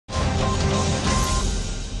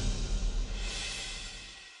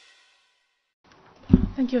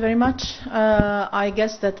Thank you very much. I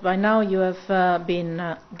guess that by now you have been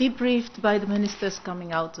debriefed by the ministers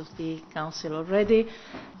coming out of the Council already.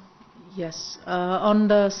 Yes, on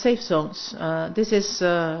the safe zones, this is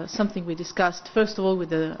something we discussed first of all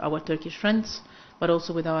with our Turkish friends, but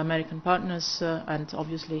also with our American partners and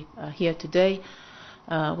obviously here today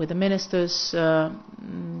with the ministers.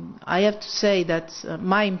 I have to say that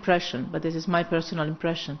my impression, but this is my personal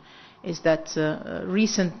impression, is that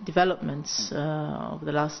recent developments over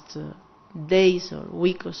the last days or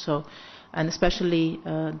week or so, and especially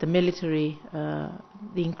the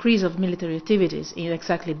increase of military activities in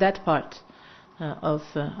exactly that part of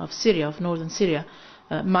Syria, of northern Syria,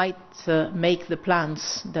 might make the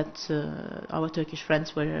plans that our Turkish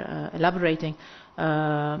friends were elaborating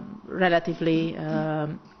relatively,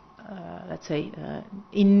 let's say,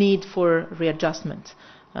 in need for readjustment.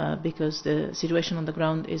 Because the situation on the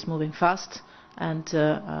ground is moving fast, and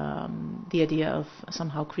the idea of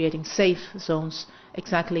somehow creating safe zones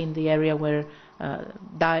exactly in the area where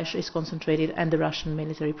Daesh is concentrated and the Russian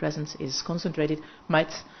military presence is concentrated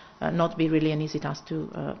might not be really an easy task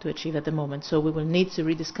to achieve at the moment. So we will need to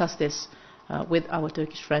rediscuss this with our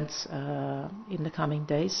Turkish friends in the coming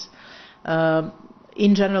days.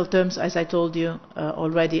 In general terms, as I told you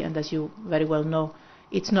already, and as you very well know,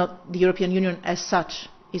 it's not the European Union as such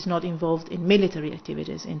is not involved in military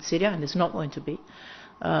activities in Syria, and is not going to be.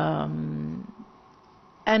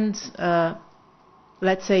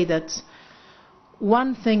 Let's say that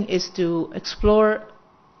one thing is to explore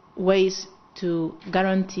ways to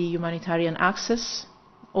guarantee humanitarian access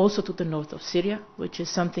also to the north of Syria, which is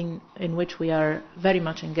something in which we are very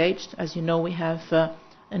much engaged. As you know, we have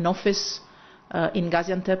an office in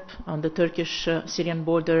Gaziantep on the Turkish-Syrian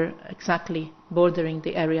border, exactly bordering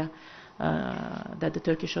the area that the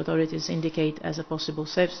Turkish authorities indicate as a possible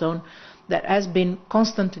safe zone, that has been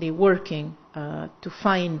constantly working to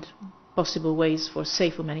find possible ways for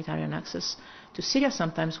safe humanitarian access to Syria,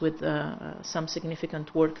 sometimes with some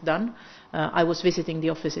significant work done. I was visiting the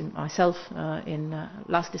office myself in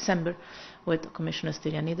last December with Commissioner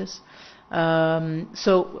Stylianides.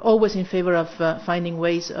 So always in favour of finding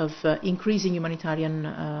ways of increasing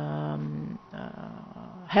humanitarian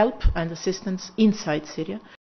help and assistance inside Syria.